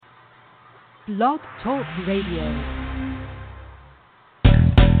Blog Talk Radio.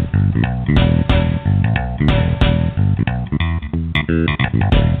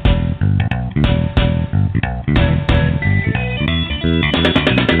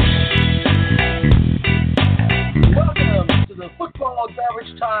 Football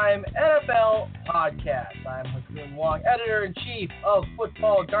Garbage Time NFL Podcast. I'm Wong, Editor-in-Chief of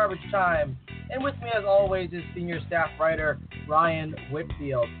Football Garbage Time. And with me, as always, is Senior Staff Writer Ryan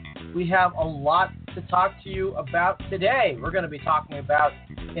Whitfield. We have a lot to talk to you about today. We're going to be talking about,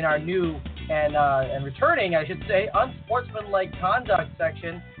 in our new and returning, I should say, Unsportsmanlike Conduct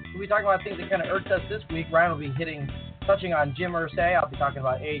section. We'll be talking about things that kind of irked us this week. Ryan will be touching on Jim Irsay. I'll be talking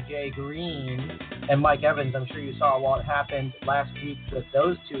about Ajayi Green and Mike Evans. I'm sure you saw what happened last week with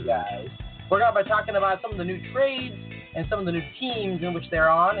those two guys. We're going to be talking about some of the new trades and some of the new teams in which they're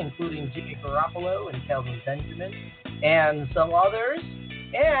on, including Jimmy Garoppolo and Kelvin and some others.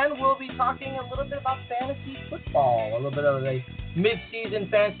 And we'll be talking a little bit about fantasy football, a little bit of the mid-season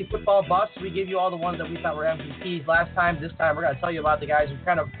fantasy football busts. We gave you all the ones that we thought were MVPs last time. This time we're going to tell you about the guys who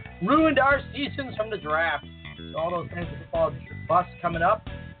kind of ruined our seasons from the draft. So all those fantasy football busts coming up.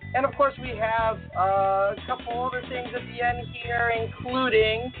 And, of course, we have a couple other things at the end here,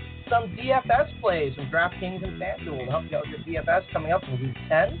 including some DFS plays from DraftKings and FanDuel to help you out with your DFS coming up in Week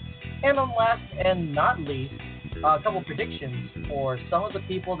 10. And last and not least, a couple predictions for some of the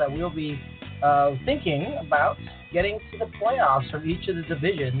people that we'll be thinking about getting to the playoffs from each of the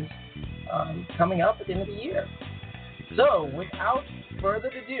divisions coming up at the end of the year. So, without further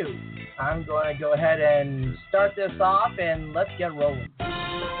ado, I'm going to go ahead and start this off, and let's get rolling.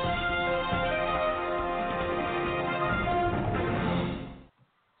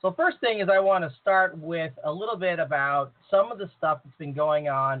 So first thing is I want to start with a little bit about some of the stuff that's been going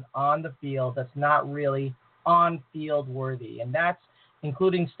on the field that's not really on-field worthy, and that's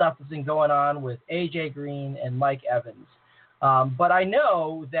including stuff that's been going on with Ajayi Green and Mike Evans. But I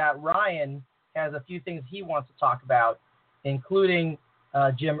know that Ryan has a few things he wants to talk about, including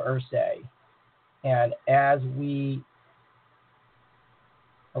Jim Irsay. And as we,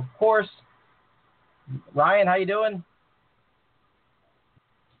 of course, Ryan, how you doing?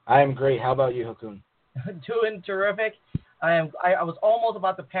 I am great. How about you, Hakun? Doing terrific. I was almost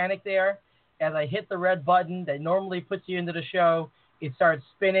about to panic there. As I hit the red button that normally puts you into the show, it started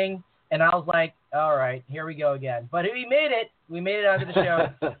spinning, and I was like, all right, here we go again. But we made it. We made it onto the show.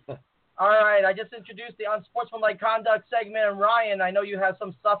 All right, I just introduced the Unsportsmanlike Conduct segment, and Ryan, I know you have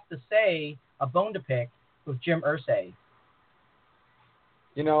some stuff to say, a bone to pick with Jim Irsay.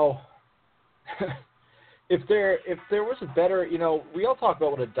 You know, if there was a better, we all talk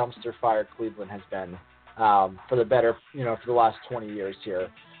about what a dumpster fire Cleveland has been for the last 20 years here.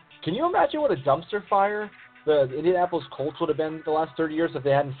 Can you imagine what a dumpster fire the Indianapolis Colts would have been the last 30 years if they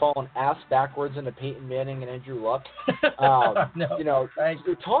hadn't fallen ass backwards into Peyton Manning and Andrew Luck? No,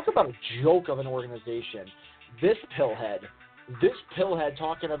 talk about a joke of an organization. This pillhead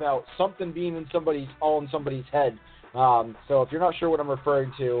talking about something being all in somebody's head. So if you're not sure what I'm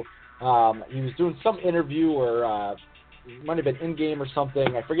referring to, he was doing some interview or it might have been in-game or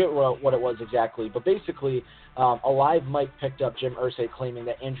something. I forget what it was exactly. But basically, a live mic picked up Jim Irsay claiming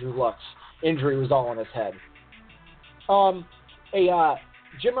that Andrew Luck's injury was all in his head.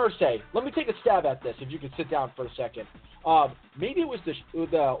 Jim Irsay, let me take a stab at this if you could sit down for a second. Maybe it was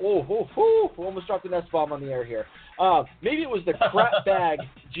almost dropped an S-bomb on the air here. Maybe it was the crap bag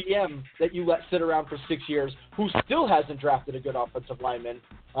GM that you let sit around for 6 years who still hasn't drafted a good offensive lineman.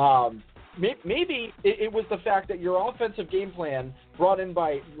 Maybe it was the fact that your offensive game plan brought in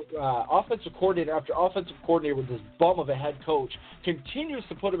by offensive coordinator after offensive coordinator with this bum of a head coach continues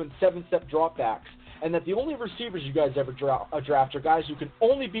to put him in 7-step dropbacks, and that the only receivers you guys ever draft are guys who can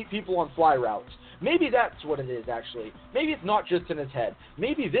only beat people on fly routes. Maybe that's what it is, actually. Maybe it's not just in his head.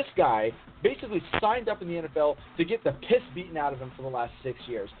 Maybe this guy basically signed up in the NFL to get the piss beaten out of him for the last 6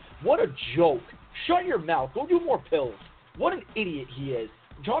 years. What a joke. Shut your mouth. Go do more pills. What an idiot he is.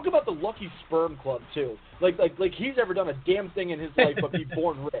 Talk about the Lucky Sperm Club, too. Like he's ever done a damn thing in his life but be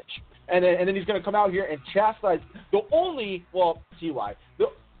born rich. And then he's going to come out here and chastise the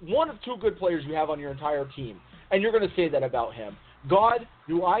one of two good players you have on your entire team. And you're going to say that about him. God,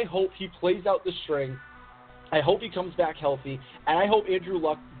 do I hope he plays out the string. I hope he comes back healthy. And I hope Andrew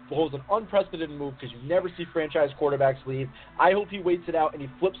Luck holds an unprecedented move because you never see franchise quarterbacks leave. I hope he waits it out and he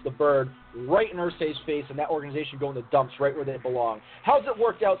flips the bird right in Irsay's face and that organization go in the dumps right where they belong. How's it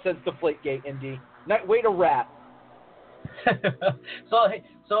worked out since Deflategate, Indy? Way to rat.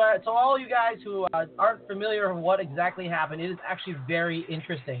 So all you guys who aren't familiar with what exactly happened, it is actually very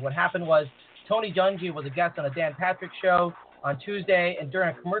interesting. What happened was Tony Dungy was a guest on a Dan Patrick show on Tuesday, and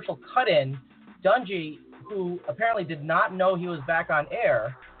during a commercial cut-in, Dungy, who apparently did not know he was back on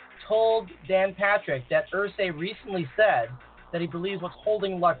air, told Dan Patrick that Irsay recently said that he believes what's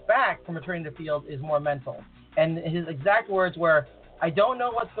holding Luck back from returning to the field is more mental. And his exact words were, "I don't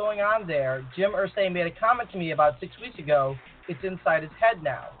know what's going on there. Jim Irsay made a comment to me about 6 weeks ago. It's inside his head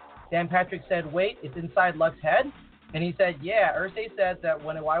now." Dan Patrick said, "Wait, it's inside Luck's head?" And he said, "Yeah, Irsay said that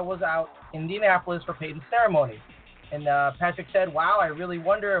when I was out in Indianapolis for Peyton's ceremony." And Patrick said, "Wow, I really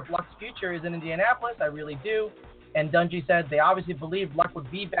wonder if Luck's future is in Indianapolis. I really do." And Dungy said they obviously believed Luck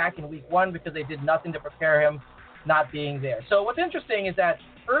would be back in week 1 because they did nothing to prepare him not being there. So what's interesting is that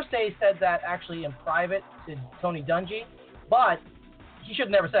Irsay said that actually in private to Tony Dungy, but he should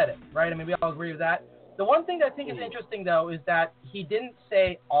have never said it, right? I mean, we all agree with that. The one thing that I think is interesting, though, is that he didn't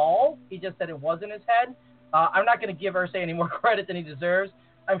say all. He just said it was in his head. I'm not going to give Irsay any more credit than he deserves.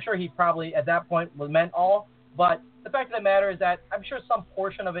 I'm sure he probably, at that point, meant all. But the fact of the matter is that I'm sure some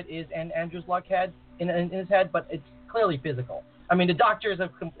portion of it is in Andrew Luck's head, in his head, but it's clearly physical. I mean, the doctors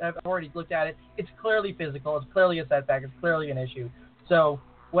have already looked at it. It's clearly physical. It's clearly a setback. It's clearly an issue. So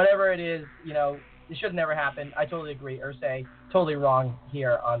whatever it is, it should never happen. I totally agree. Irsay, totally wrong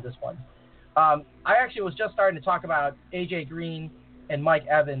here on this one. I actually was just starting to talk about A.J. Green and Mike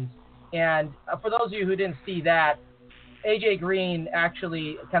Evans. And for those of you who didn't see that, A.J. Green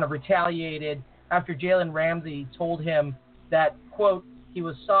actually kind of retaliated after Jalen Ramsey told him that, quote, he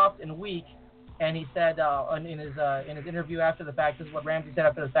was soft and weak. And he said in his interview after the fact, this is what Ramsey said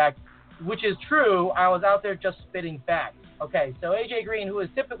after the fact, which is true, I was out there just spitting facts. Okay, so A.J. Green, who is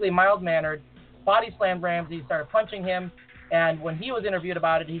typically mild-mannered, body slammed Ramsey, started punching him. And when he was interviewed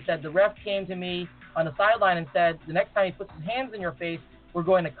about it, he said, the ref came to me on the sideline and said, the next time he puts his hands in your face, we're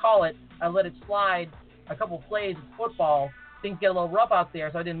going to call it. I let it slide a couple plays of football. Things get a little rough out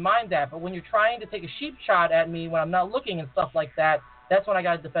there, so I didn't mind that. But when you're trying to take a sheep shot at me when I'm not looking and stuff like that, that's when I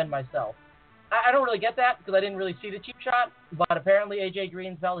got to defend myself. I don't really get that because I didn't really see the cheap shot, but apparently A.J.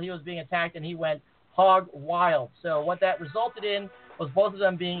 Green felt he was being attacked and he went hog wild. So what that resulted in was both of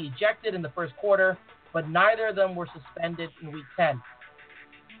them being ejected in the first quarter, but neither of them were suspended in Week 10.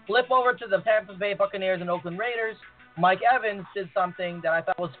 Flip over to the Tampa Bay Buccaneers and Oakland Raiders. Mike Evans did something that I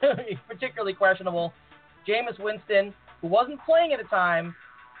thought was particularly questionable. Jameis Winston, who wasn't playing at the time,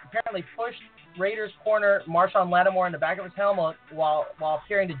 apparently pushed Raiders corner Marshawn Lattimore in the back of his helmet while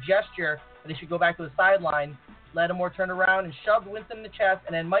appearing to gesture that he should go back to the sideline. Lattimore turned around and shoved Winston in the chest,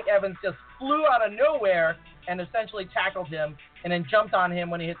 and then Mike Evans just flew out of nowhere and essentially tackled him and then jumped on him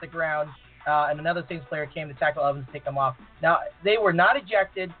when he hit the ground. And another Saints player came to tackle Evans to take him off. Now, they were not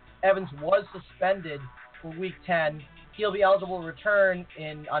ejected. Evans was suspended for Week 10. He'll be eligible to return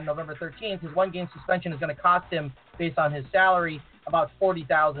on November 13th. His one-game suspension is going to cost him, based on his salary, about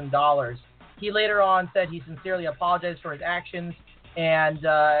 $40,000. He later on said he sincerely apologized for his actions and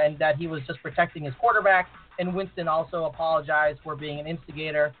that he was just protecting his quarterback. And Winston also apologized for being an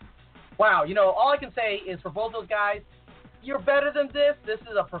instigator. Wow, all I can say is for both those guys, you're better than this. This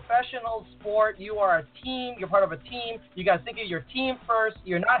is a professional sport. You are a team. You're part of a team. You got to think of your team first.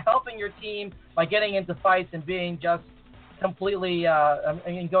 You're not helping your team by getting into fights and being just completely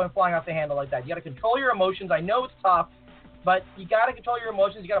going flying off the handle like that. You got to control your emotions. I know it's tough, but you got to control your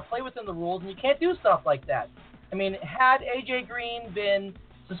emotions. You got to play within the rules, and you can't do stuff like that. I mean, had A.J. Green been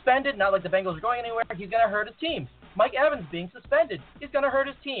suspended, not like the Bengals are going anywhere, he's going to hurt his team. Mike Evans being suspended, he's going to hurt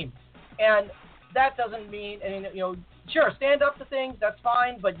his team. And that doesn't mean, sure, stand up to things, that's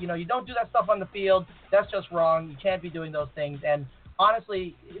fine, but, you don't do that stuff on the field. That's just wrong. You can't be doing those things. And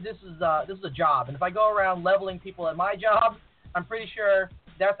honestly, this is a job. And if I go around leveling people at my job, I'm pretty sure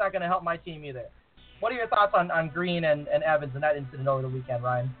that's not going to help my team either. What are your thoughts on Green and Evans and that incident over the weekend,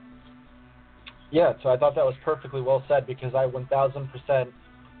 Ryan? Yeah, so I thought that was perfectly well said because I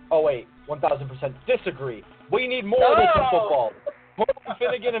 1,000% disagree. We need more of this in football. Corbin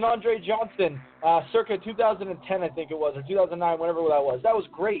Finnegan and Andre Johnson, circa 2010, I think it was, or 2009, whatever that was. That was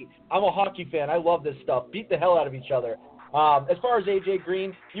great. I'm a hockey fan. I love this stuff. Beat the hell out of each other. As far as A.J.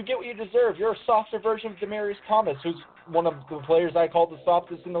 Green, you get what you deserve. You're a softer version of Demaryius Thomas, who's one of the players I call the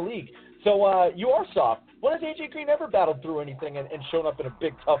softest in the league. So you are soft. When has A.J. Green ever battled through anything and shown up in a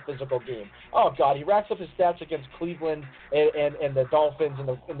big, tough physical game? Oh, God, he racks up his stats against Cleveland and the Dolphins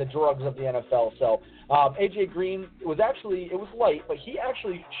and the drugs of the NFL. So A.J. Green was it was light, but he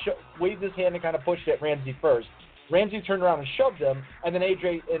actually waved his hand and kind of pushed at Ramsey first. Ramsey turned around and shoved him, and then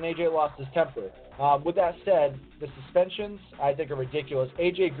A.J. lost his temper. With that said, the suspensions, I think, are ridiculous.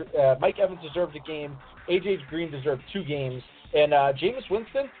 Mike Evans deserved a game. A.J. Green deserved 2 games. And Jameis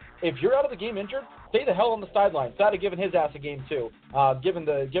Winston, if you're out of the game injured, stay the hell on the sidelines. I'd have given his ass a game too. Given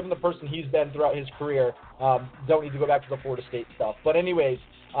the person he's been throughout his career, don't need to go back to the Florida State stuff. But anyways,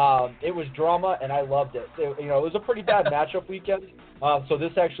 It was drama, and I loved it. It was a pretty bad matchup weekend, so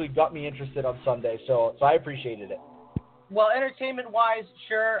this actually got me interested on Sunday. So I appreciated it. Well, entertainment-wise,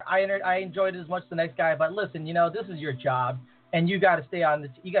 sure, I enjoyed it as much as the next guy. But listen, this is your job, and you got to stay on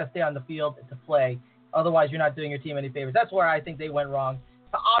the field to play. Otherwise, you're not doing your team any favors. That's where I think they went wrong.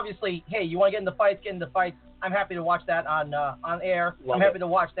 Obviously, hey, you want to get in the fights, get in the fights. I'm happy to watch that on air. I'm happy to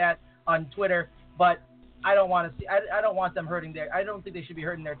watch that on Twitter. But I don't want to see. I don't want them hurting their. I don't think they should be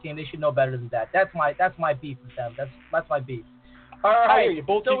hurting their team. They should know better than that. That's my beef with them. That's my beef. All right. I hear you.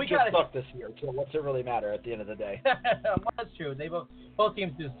 Both teams just suck this year. So what's it really matter at the end of the day? Well, that's true. They both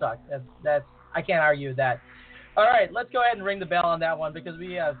teams do suck. That's I can't argue with that. All right, let's go ahead and ring the bell on that one because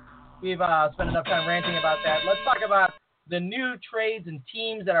we've spent enough time ranting about that. Let's talk about the new trades and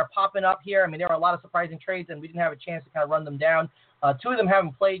teams that are popping up here. I mean, there are a lot of surprising trades, and we didn't have a chance to kind of run them down. Two of them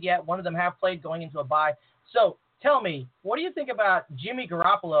haven't played yet. One of them have played going into a bye. So tell me, what do you think about Jimmy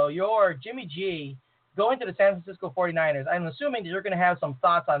Garoppolo, your Jimmy G, going to the San Francisco 49ers? I'm assuming that you're going to have some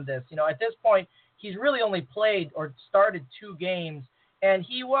thoughts on this. At this point, he's really only played or started 2 games, and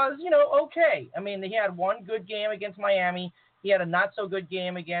he was, okay. I mean, he had one good game against Miami. He had a not-so-good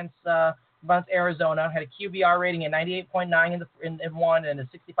game against Arizona, had a QBR rating at 98.9 in one and a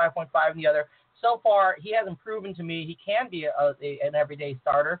 65.5 in the other. So far, he hasn't proven to me he can be an everyday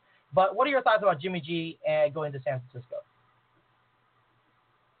starter. But what are your thoughts about Jimmy G going to San Francisco?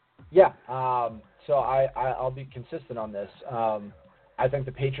 Yeah, so I'll be consistent on this. I think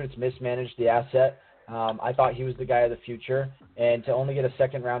the Patriots mismanaged the asset. I thought he was the guy of the future, and to only get a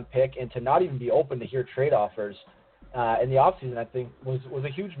second-round pick and to not even be open to hear trade offers in the offseason, I think was a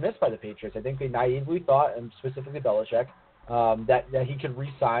huge miss by the Patriots. I think they naively thought, and specifically Belichick, that he could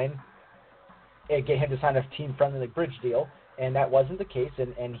re-sign and get him to sign a team-friendly bridge deal, and that wasn't the case,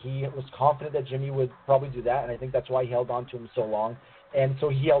 and he was confident that Jimmy would probably do that, and I think that's why he held on to him so long. And so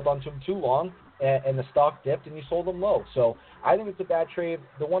he held on to him too long, and the stock dipped, and he sold him low. So I think it's a bad trade.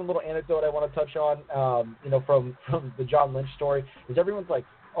 The one little anecdote I want to touch on, from the John Lynch story, is everyone's like,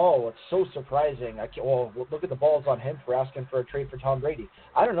 oh, it's so surprising. Look at the balls on him for asking for a trade for Tom Brady.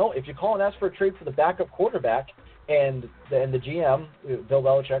 I don't know. If you call and ask for a trade for the backup quarterback and the GM, Bill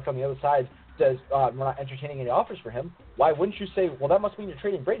Belichick, on the other side, says we're not entertaining any offers for him, why wouldn't you say, well, that must mean you're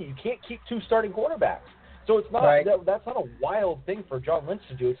trading Brady? You can't keep 2 starting quarterbacks. So it's not right. That's not a wild thing for John Lynch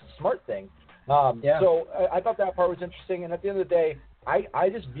to do. It's a smart thing. So I thought that part was interesting. And at the end of the day, I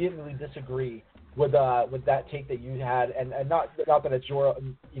just vehemently disagree with that take that you had, and not that it's your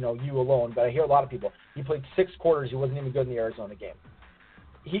you alone, but I hear a lot of people. He played 6 quarters. He wasn't even good in the Arizona game.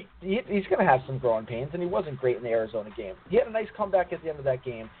 He's going to have some growing pains, and he wasn't great in the Arizona game. He had a nice comeback at the end of that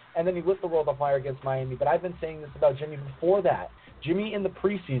game, and then he lit the world on fire against Miami. But I've been saying this about Jimmy before that. Jimmy in the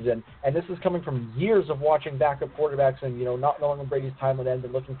preseason, and this is coming from years of watching backup quarterbacks and not knowing when Brady's time would end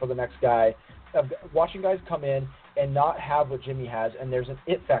and looking for the next guy, watching guys come in and not have what Jimmy has, and there's an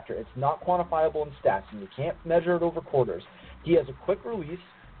it factor. It's not quantifiable in stats, and you can't measure it over quarters. He has a quick release.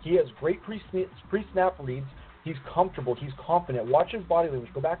 He has great pre-snap reads. He's comfortable. He's confident. Watch his body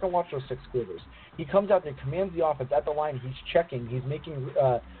language. Go back and watch those 6 quarters. He comes out there, commands the offense at the line. He's checking. He's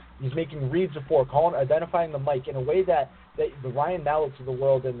making reads before, identifying the mic in a way that the Ryan Malletts of the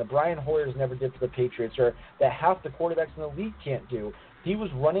world and the Brian Hoyers never did for the Patriots, or that half the quarterbacks in the league can't do. He was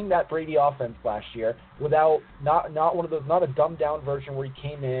running that Brady offense last year without not one of those, not a dumbed down version where he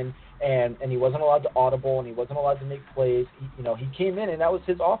came in and he wasn't allowed to audible and he wasn't allowed to make plays. He came in and that was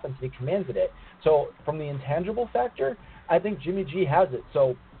his offense and he commanded it. So from the intangible factor, I think Jimmy G has it.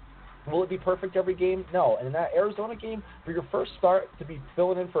 So will it be perfect every game? No. And in that Arizona game, for your first start to be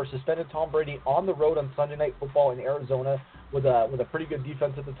filling in for a suspended Tom Brady on the road on Sunday Night Football in Arizona with a pretty good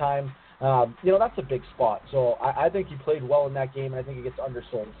defense at the time, that's a big spot. So I think he played well in that game, and I think he gets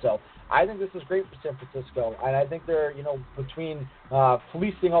undersold. So I think this is great for San Francisco, and I think they're, between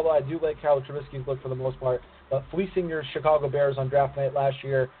fleecing, although I do like how Trubisky's looked for the most part, but fleecing your Chicago Bears on draft night last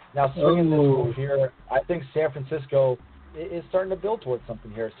year, now swinging this move here, I think San Francisco is starting to build towards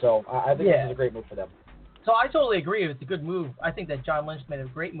something here. So I think this is a great move for them. So I totally agree. It's a good move. I think that John Lynch made a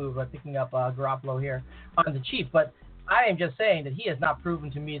great move by picking up Garoppolo here on the Chiefs. But I am just saying that he has not proven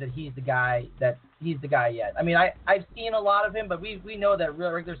to me that he's the guy yet. I mean, I've seen a lot of him, but we know that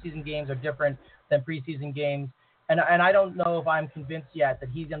regular season games are different than preseason games. And I don't know if I'm convinced yet that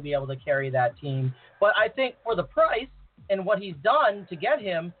he's going to be able to carry that team. But I think for the price and what he's done to get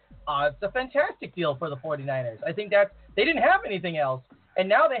him, it's a fantastic deal for the 49ers. I think that they didn't have anything else, and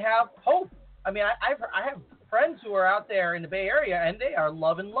now they have hope. I mean, I have friends who are out there in the Bay Area, and they are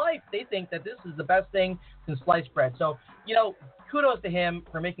loving life. They think that this is the best thing since sliced bread. So, kudos to him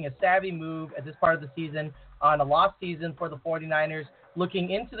for making a savvy move at this part of the season on a lost season for the 49ers.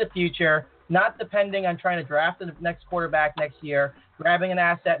 looking into the future, not depending on trying to draft the next quarterback next year, grabbing an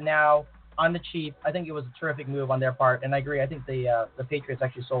asset now on the cheap. I think it was a terrific move on their part, and I agree. I think the Patriots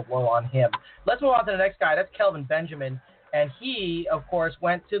actually sold low on him. Let's move on to the next guy. That's Kelvin Benjamin, and he, of course,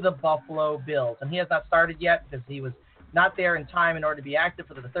 went to the Buffalo Bills, and he has not started yet because he was not there in time in order to be active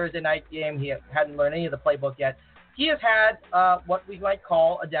for the Thursday night game. He hadn't learned any of the playbook yet. He has had what we might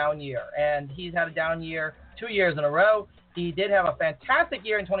call a down year, and he's had a down year 2 years in a row. He did have a fantastic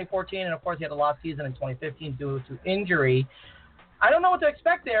year in 2014, and, of course, he had a lost season in 2015 due to injury. I don't know what to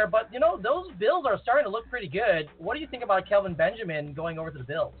expect there, but, those Bills are starting to look pretty good. What do you think about Kelvin Benjamin going over to the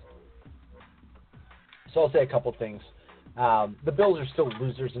Bills? So I'll say a couple things. The Bills are still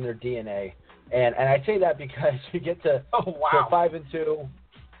losers in their DNA, and I say that because you get to 5-2,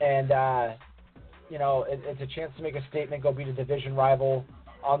 and it's a chance to make a statement, go beat a division rival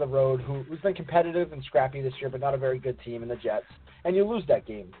on the road who's been competitive and scrappy this year, but not a very good team in the Jets. And you lose that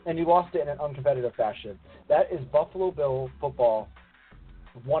game, and you lost it in an uncompetitive fashion. That is Buffalo Bill football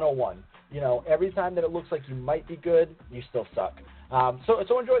 101. Every time that it looks like you might be good, you still suck.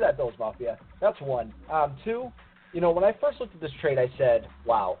 So enjoy that, Bills Mafia. That's one. Two, when I first looked at this trade, I said,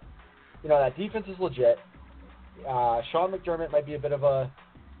 wow, that defense is legit. Sean McDermott might be a bit of a,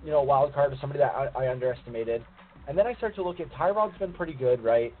 wild card or somebody that I underestimated. And then I start to look at Tyrod's been pretty good,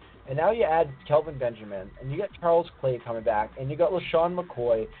 right? And now you add Kelvin Benjamin, and you get Charles Clay coming back, and you got LaShawn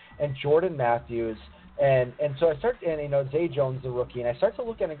McCoy and Jordan Matthews, and so I start, and Zay Jones, the rookie, and I start to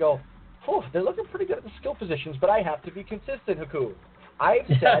look at it and go, they're looking pretty good at the skill positions, but I have to be consistent, Haku. I've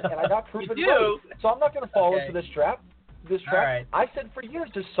said, and I got proven right, so I'm not going to fall into this trap. Right. I said for years,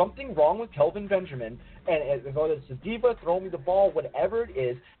 there's something wrong with Kelvin Benjamin, and whether it's a diva, throw me the ball, whatever it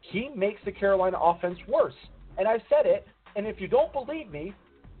is, he makes the Carolina offense worse. And I've said it, and if you don't believe me,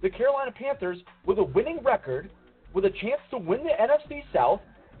 the Carolina Panthers, with a winning record, with a chance to win the NFC South,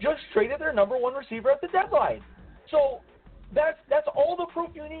 just traded their number one receiver at the deadline. So that's all the proof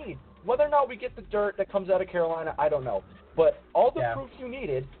you need. Whether or not we get the dirt that comes out of Carolina, I don't know. But all the proof you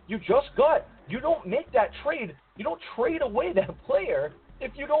needed, you just got. You don't make that trade. You don't trade away that player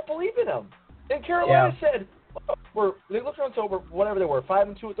if you don't believe in him. And Carolina said, they looked around sober, whatever they were,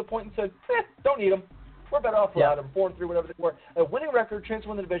 5-2 at the point, and said, don't need him. We're better off without him, 4-3, whatever they were. A winning record, chance to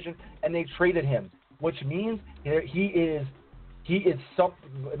win the division, and they traded him, which means he is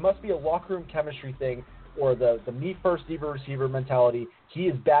something. It must be a locker room chemistry thing, or the me first, diva receiver mentality. He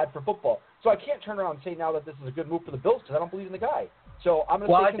is bad for football. So I can't turn around and say now that this is a good move for the Bills because I don't believe in the guy. So I'm going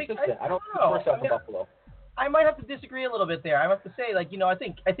to stay consistent. I don't think it works out for Buffalo. I might have to disagree a little bit there. I have to say,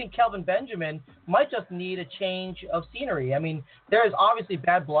 I think Kelvin Benjamin might just need a change of scenery. I mean, there is obviously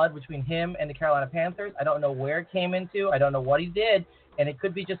bad blood between him and the Carolina Panthers. I don't know where it came into. I don't know what he did, and it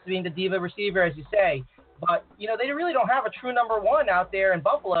could be just being the diva receiver, as you say. But, they really don't have a true number one out there in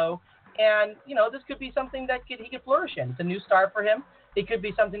Buffalo, and, this could be something that he could flourish in. It's a new start for him. It could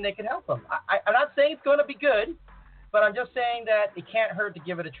be something that could help him. I'm not saying it's going to be good, but I'm just saying that it can't hurt to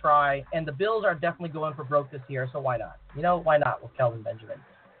give it a try, and the Bills are definitely going for broke this year, so why not? Why not with Kelvin Benjamin?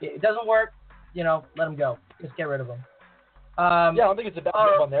 It doesn't work, let him go. Just get rid of him. I don't think it's a bad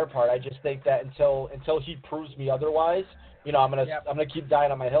move on their part. I just think that until he proves me otherwise, I'm gonna keep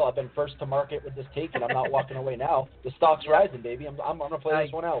dying on my hill. I've been first to market with this take, and I'm not walking away now. The stock's rising, baby. I'm gonna play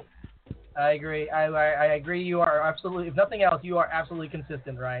this one out. I agree. I agree. You are absolutely, if nothing else, you are absolutely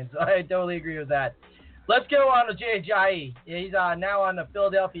consistent, Ryan. So I totally agree with that. Let's go on to Ajayi. He's now on the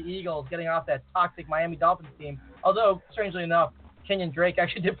Philadelphia Eagles, getting off that toxic Miami Dolphins team. Although, strangely enough, Kenyon Drake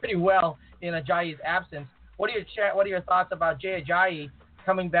actually did pretty well in Ajayi's absence. What are your thoughts about Ajayi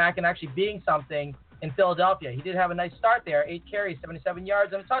coming back and actually being something in Philadelphia? He did have a nice start there, 8 carries, 77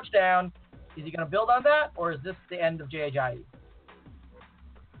 yards, and a touchdown. Is he going to build on that, or is this the end of Ajayi?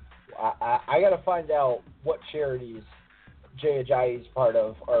 I got to find out what charities Ajayi's part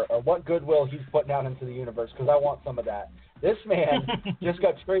of, or what goodwill he's put down into the universe, because I want some of that. This man just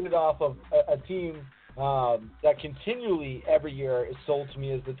got traded off of a team that continually every year is sold to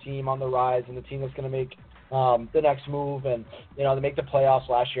me as the team on the rise and the team that's going to make the next move, and they make the playoffs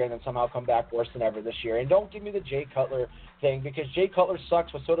last year and then somehow come back worse than ever this year. And don't give me the Jay Cutler thing, because Jay Cutler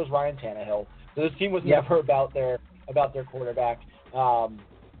sucks, but so does Ryan Tannehill. So this team was never about their quarterback.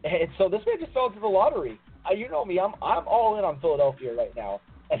 And so this man just fell into the lottery. You know me, I'm all in on Philadelphia right now.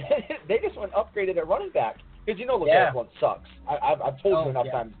 And they just went upgraded at running back. Because LeGarrette sucks. I've told you enough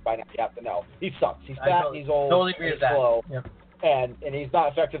times by now you have to know. He sucks. He's fat, he's old, he's slow. Yep. and he's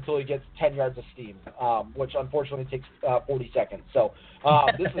not effective until he gets 10 yards of steam, which unfortunately takes 40 seconds. So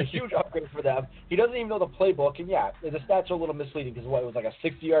this is a huge upgrade for them. He doesn't even know the playbook, and the stats are a little misleading because it was like a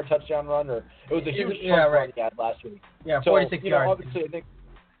 60-yard touchdown run, or it was a huge run he had last week. Yeah, 46 yards. Obviously, I think.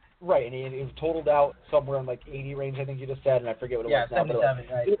 Right, and he was totaled out somewhere in like 80 range, I think you just said, and I forget what it was now. 77,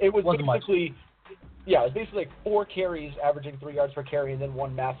 right. It was basically, it was basically like 4 carries, averaging 3 yards per carry, and then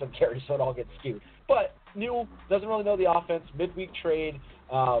 1 massive carry, so it all gets skewed. But new, doesn't really know the offense, midweek trade,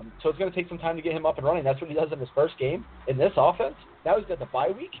 so it's going to take some time to get him up and running. That's what he does in his first game in this offense. Now he's got the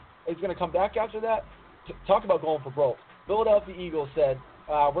bye week. He's going to come back after that. Talk about going for broke. Philadelphia Eagles said,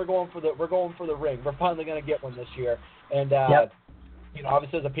 we're going for the ring. We're finally going to get one this year, and.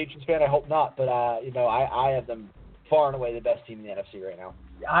 Obviously as a Patriots fan, I hope not, but I have them far and away the best team in the NFC right now.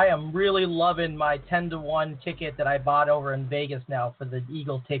 I am really loving my 10-1 ticket that I bought over in Vegas now for the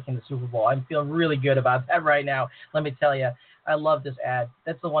Eagles taking the Super Bowl. I'm feeling really good about that right now. Let me tell you, I love this ad.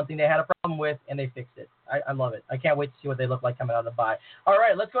 That's the one thing they had a problem with, and they fixed it. I love it. I can't wait to see what they look like coming out of the bye. All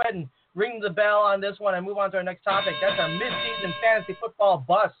right, let's go ahead and ring the bell on this one and move on to our next topic. That's our mid-season fantasy football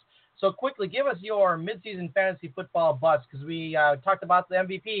bust. So quickly, give us your mid-season fantasy football bust, because we talked about the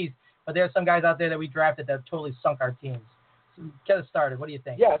MVPs, but there are some guys out there that we drafted that totally sunk our teams. So get us started. What do you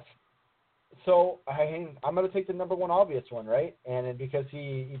think? Yes. So I'm going to take the number one obvious one, right? And because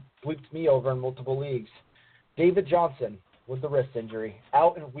he bleeped me over in multiple leagues. David Johnson with the wrist injury,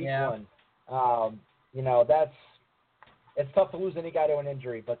 out in week 1. It's tough to lose any guy to an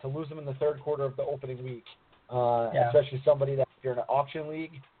injury, but to lose him in the third quarter of the opening week, especially somebody that if you're in an auction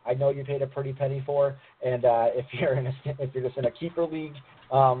league, I know you paid a pretty penny for, and if you're just in a keeper league,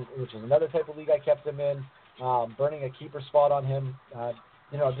 which is another type of league I kept him in, burning a keeper spot on him,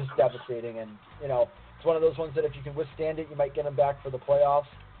 just devastating. And it's one of those ones that if you can withstand it, you might get him back for the playoffs.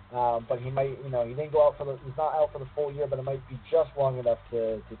 But he might, he didn't go out he's not out for the full year, but it might be just long enough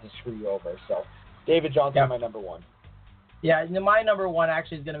to screw you over. So David Johnson, my number one. Yeah, my number one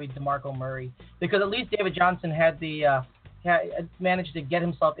actually is going to be DeMarco Murray, because at least David Johnson had managed to get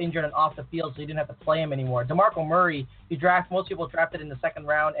himself injured and off the field, so you didn't have to play him anymore. DeMarco Murray, most people drafted in the second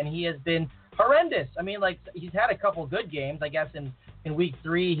round, and he has been horrendous. I mean, he's had a couple good games. I guess in week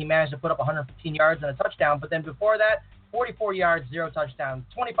 3, he managed to put up 115 yards and a touchdown, but then before that, 44 yards, 0 touchdowns,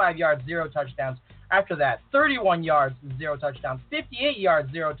 25 yards, 0 touchdowns. After that, 31 yards, 0 touchdowns, 58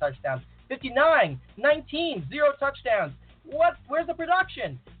 yards, 0 touchdowns, 59, 19, 0 touchdowns. Where's the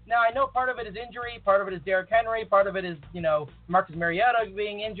production? Now, I know part of it is injury, part of it is Derrick Henry, part of it is, Marcus Mariota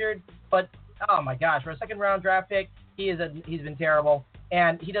being injured, but, oh my gosh, for a second-round draft pick, he's been terrible,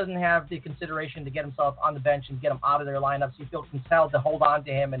 and he doesn't have the consideration to get himself on the bench and get him out of their lineup, so you feel compelled to hold on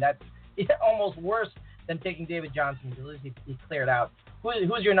to him, and that's almost worse than taking David Johnson, because at least he cleared out.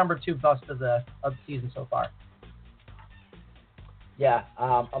 Who's your number 2 bust of the season so far? Yeah,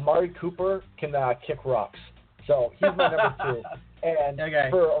 Amari Cooper can kick rocks. So he's my number 2. And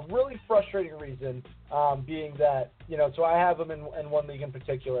for a really frustrating reason, being that, so I have him in one league in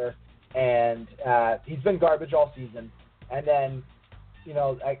particular, and he's been garbage all season. And then,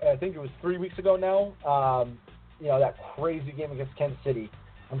 I think it was 3 weeks ago now, that crazy game against Kansas City.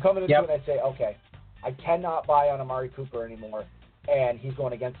 I'm coming into it and I say, okay, I cannot buy on Amari Cooper anymore. And he's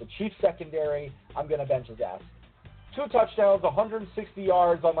going against the Chiefs secondary. I'm going to bench his ass. 2 touchdowns, 160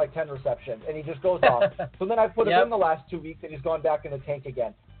 yards on 10 receptions, and he just goes off. So then I put him in the last 2 weeks, and he's gone back in the tank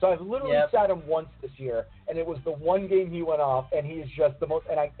again. So I've literally sat him once this year, and it was the one game he went off, and he is just the most.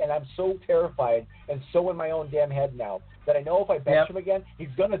 And I'm so terrified and so in my own damn head now that I know if I bench him again, he's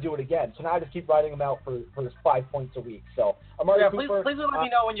gonna do it again. So now I just keep riding him out for his 5 points a week. So Amari Cooper, please let me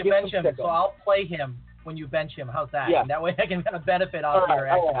know when you bench him, so I'll play him when you bench him. How's that? Yeah. And that way I can kind of benefit off your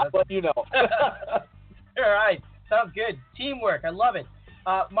action. I'll let you know. All right. Sounds good. Teamwork. I love it.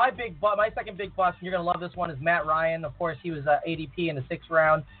 My second big bust, and you're going to love this one, is Matt Ryan. Of course, he was ADP in the 6th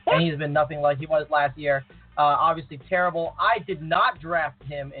round, and he's been nothing like he was last year. Obviously terrible. I did not draft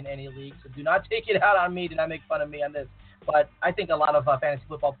him in any league, so do not take it out on me. Do not make fun of me on this. But I think a lot of fantasy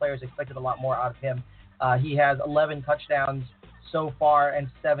football players expected a lot more out of him. He has 11 touchdowns so far and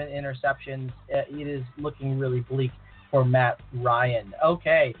 7 interceptions. It is looking really bleak for Matt Ryan.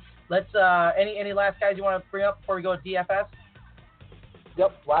 Okay. Let's any last guys you want to bring up before we go to DFS?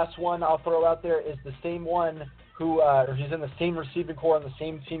 Yep, last one I'll throw out there is the same one who he's in the same receiving core on the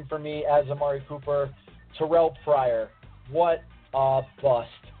same team for me as Amari Cooper, Terrell Pryor. What a bust.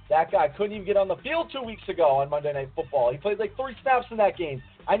 That guy couldn't even get on the field 2 weeks ago on Monday Night Football. He played 3 snaps in that game.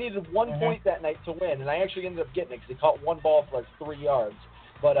 I needed 1 point that night to win, and I actually ended up getting it because he caught 1 ball for 3 yards.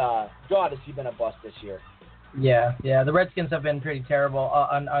 But God, has he been a bust this year. Yeah. The Redskins have been pretty terrible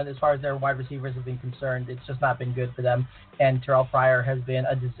on as far as their wide receivers have been concerned. It's just not been good for them. And Terrell Pryor has been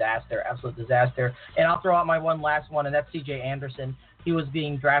a disaster, absolute disaster. And I'll throw out my one last one, and that's C.J. Anderson. He was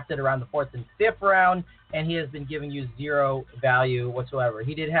being drafted around the 4th and 5th round, and he has been giving you zero value whatsoever.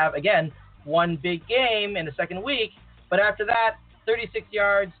 He did have, again, one big game in the second week, but after that, 36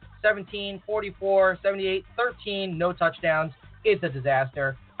 yards, 17, 44, 78, 13, no touchdowns. It's a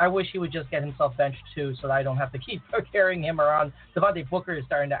disaster. I wish he would just get himself benched too so that I don't have to keep carrying him around. Devontae Booker is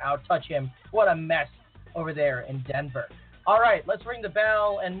starting to out-touch him. What a mess over there in Denver. All right, let's ring the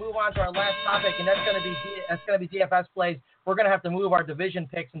bell and move on to our last topic, and that's going to be DFS plays. We're going to have to move our division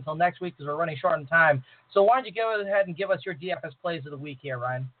picks until next week because we're running short on time. So why don't you go ahead and give us your DFS plays of the week here,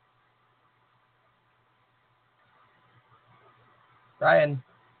 Ryan? Ryan,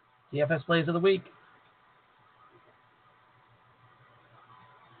 DFS plays of the week.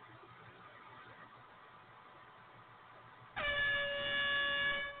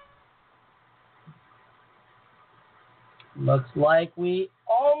 Looks like we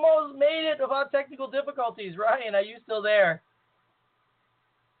almost made it without technical difficulties. Ryan, are you still there?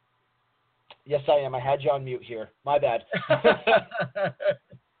 Yes, I am. I had you on mute here. My bad.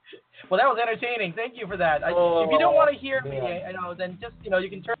 Well, that was entertaining. Thank you for that. If you don't want to hear me, then just, you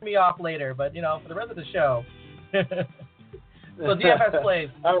can turn me off later. But, for the rest of the show. So DFS plays.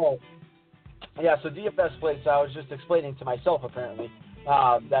 All right. Yeah, so DFS plays, I was just explaining to myself, apparently,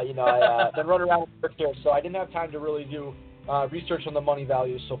 that, I've been running around work here, so I didn't have time to really do research on the money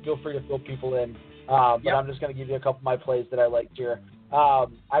values, so feel free to fill people in. But I'm just going to give you a couple of my plays that I liked here. I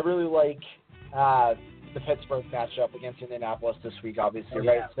really like the Pittsburgh matchup against Indianapolis this week, obviously,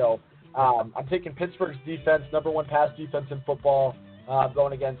 right? So I'm taking Pittsburgh's defense, number one pass defense in football,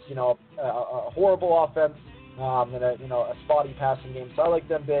 going against, a horrible offense and a spotty passing game. So I like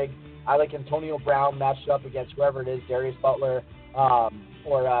them big. I like Antonio Brown matched up against whoever it is, Darius Butler or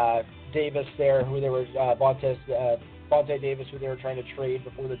Davis there, who they were, Vontae Davis, who they were trying to trade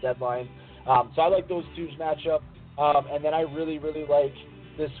before the deadline. So I like those two's matchup. And then I really, really like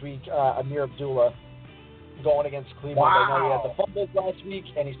this week Amir Abdullah going against Cleveland. Wow. I know he had the fumbles last week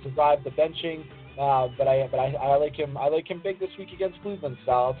and he survived the benching. But I like him. I like him big this week against Cleveland.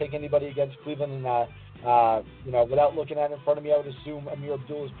 So I'll take anybody against Cleveland. And without looking at it in front of me, I would assume Amir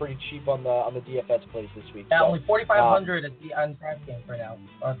Abdullah is pretty cheap on the DFS plays this week. Yeah, so, only 4,500 on DraftKings right now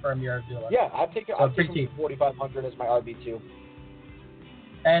for Amir Abdullah. Yeah, I'll take 4,500 as my RB2.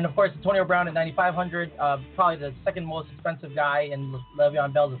 And of course, Antonio Brown at 9,500, probably the second most expensive guy, and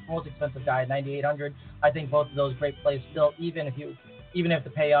Le'Veon Bell is the most expensive guy at 9,800. I think both of those great plays still, even if you have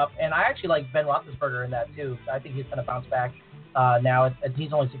to pay up. And I actually like Ben Roethlisberger in that too. I think he's going to bounce back now.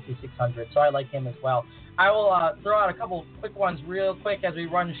 He's only 6,600, so I like him as well. I will throw out a couple quick ones real quick as we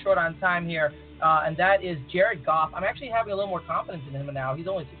run short on time here, and that is Jared Goff. I'm actually having a little more confidence in him now. He's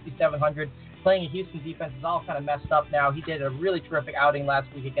only 6,700. Playing a Houston defense is all kind of messed up now. He did a really terrific outing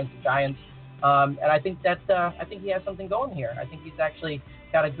last week against the Giants, and I think he has something going here. I think he's actually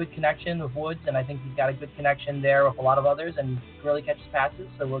got a good connection with Woods, and I think he's got a good connection there with a lot of others, and really catches passes,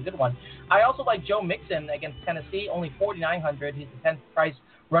 so a good one. I also like Joe Mixon against Tennessee, only 4,900. He's the 10th price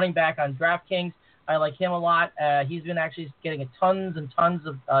running back on DraftKings. I like him a lot. He's been actually getting tons and tons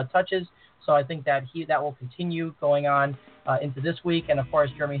of touches, so I think that will continue going on into this week. And, of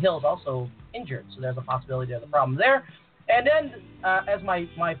course, Jeremy Hill is also injured, so there's a possibility of a problem there. And then, as my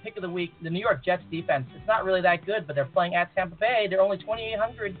pick of the week, the New York Jets defense. It's not really that good, but they're playing at Tampa Bay. They're only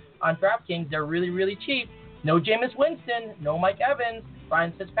 2,800 on DraftKings. They're really, really cheap. No Jameis Winston, no Mike Evans,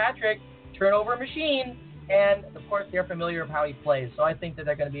 Ryan Fitzpatrick, turnover machine, and, of course, they're familiar with how he plays. So I think that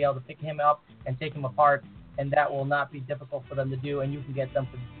they're going to be able to pick him up and take him apart, and that will not be difficult for them to do, and you can get them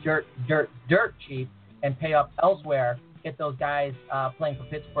for dirt cheap and pay up elsewhere. Get those guys playing for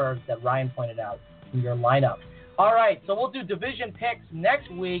Pittsburgh that Ryan pointed out in your lineup. All right, so we'll do division picks next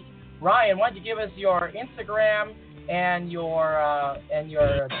week. Ryan, why don't you give us your Instagram and your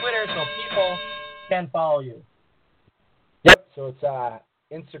Twitter so people can follow you? Yep. So it's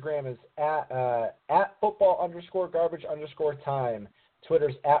Instagram is at football_garbage_time.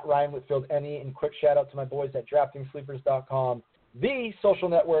 Twitter's at Ryan Whitfield NE, and quick shout out to my boys at DraftKingsSleepers.com, the social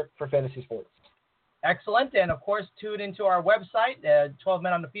network for fantasy sports. Excellent. And, of course, tune into our website, 12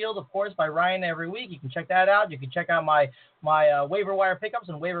 Men on the Field, of course, by Ryan every week. You can check that out. You can check out my waiver wire pickups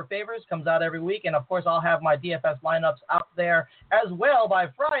and waiver favors. Comes out every week. And, of course, I'll have my DFS lineups out there as well by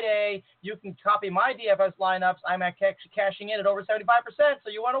Friday. You can copy my DFS lineups. I'm cashing in at over 75%, so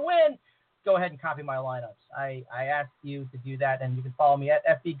you want to win. Go ahead and copy my lineups. I ask you to do that, and you can follow me at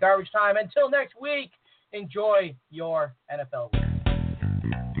FB Garbage Time. Until next week, enjoy your NFL week.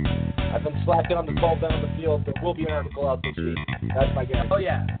 I've been slacking on the ball down on the field. There will be an article out this week. That's my guarantee. Oh,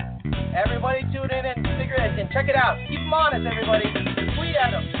 yeah. Everybody tune in and figure it and check it out. Keep them honest, everybody. Tweet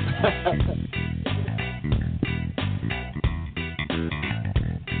at them.